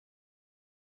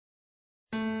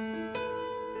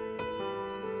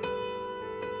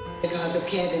Because of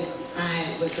Kevin,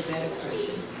 I was a better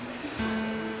person.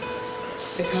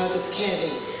 Because of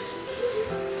Kevin,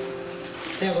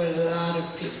 there were a lot of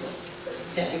people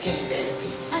that became better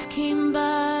people. I came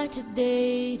by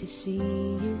today to see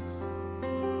you.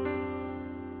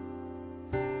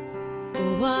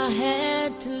 Oh, I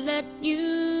had to let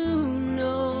you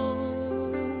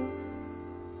know.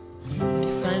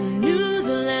 If I knew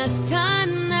the last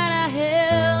time that I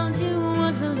held you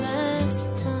was the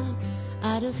last time,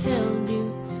 I'd have held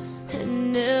you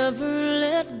and never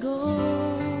let go.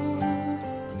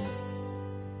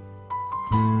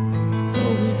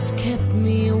 Oh, it's kept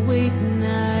me awake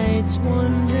nights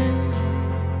wondering.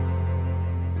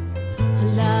 I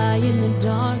lie in the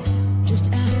dark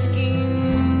just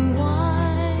asking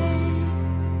why.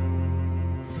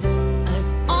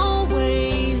 I've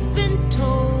always been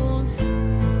told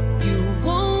you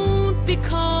won't be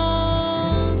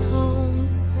called home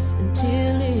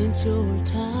until it's your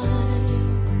time.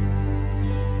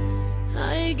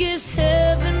 I guess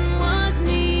heaven was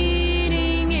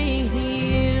needing a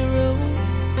hero,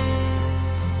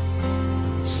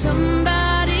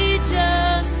 somebody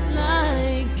just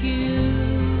like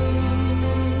you,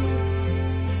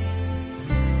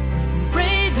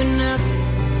 brave enough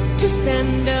to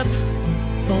stand up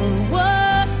for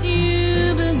what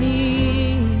you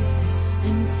believe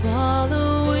and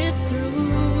follow it through.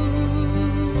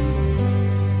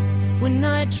 When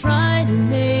I try to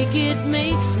make it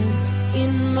make sense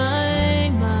in my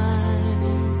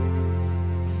mind,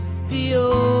 the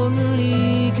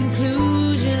only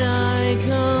conclusion I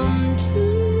come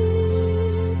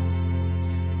to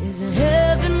is that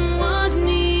heaven was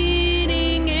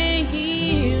needing a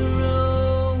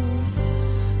hero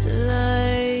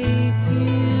like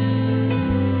you.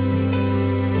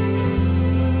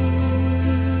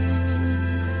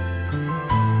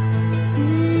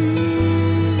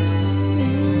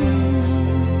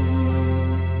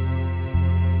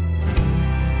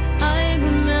 I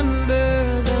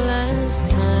remember the last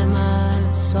time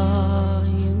I saw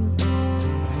you.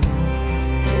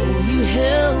 Oh, you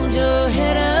held your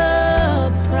head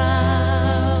up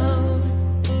proud.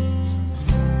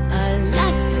 I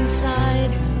laughed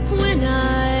inside when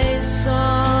I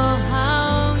saw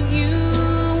how you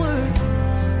were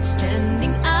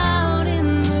standing out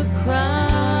in the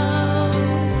crowd.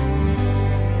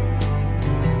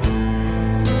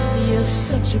 You're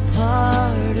such a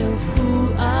part of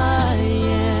who I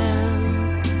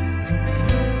am.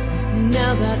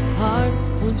 Now that part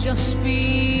will just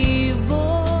be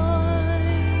void.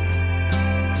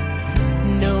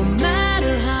 No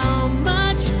matter how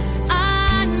much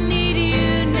I need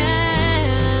you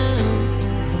now,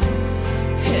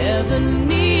 heaven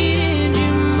needed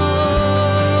you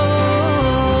more.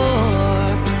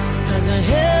 'Cause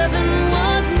heaven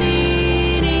was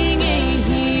needing a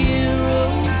hero,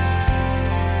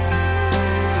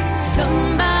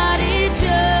 somebody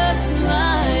just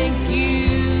like you,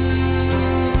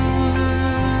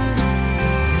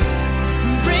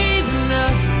 brave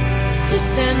enough to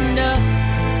stand up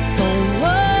for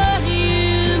what you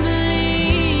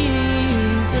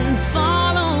believe and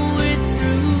follow it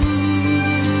through.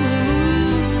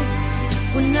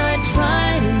 When I try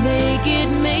to make it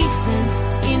make sense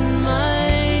in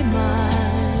my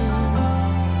mind,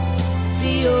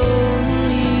 the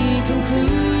only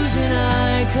conclusion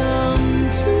I come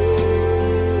to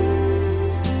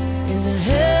is that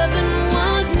heaven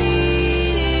was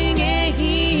needing a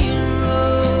hero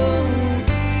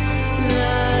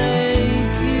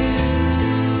like you.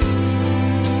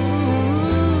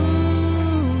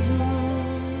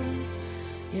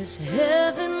 Yes,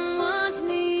 heaven was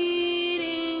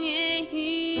needing a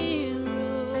hero.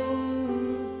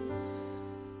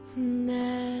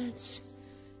 That's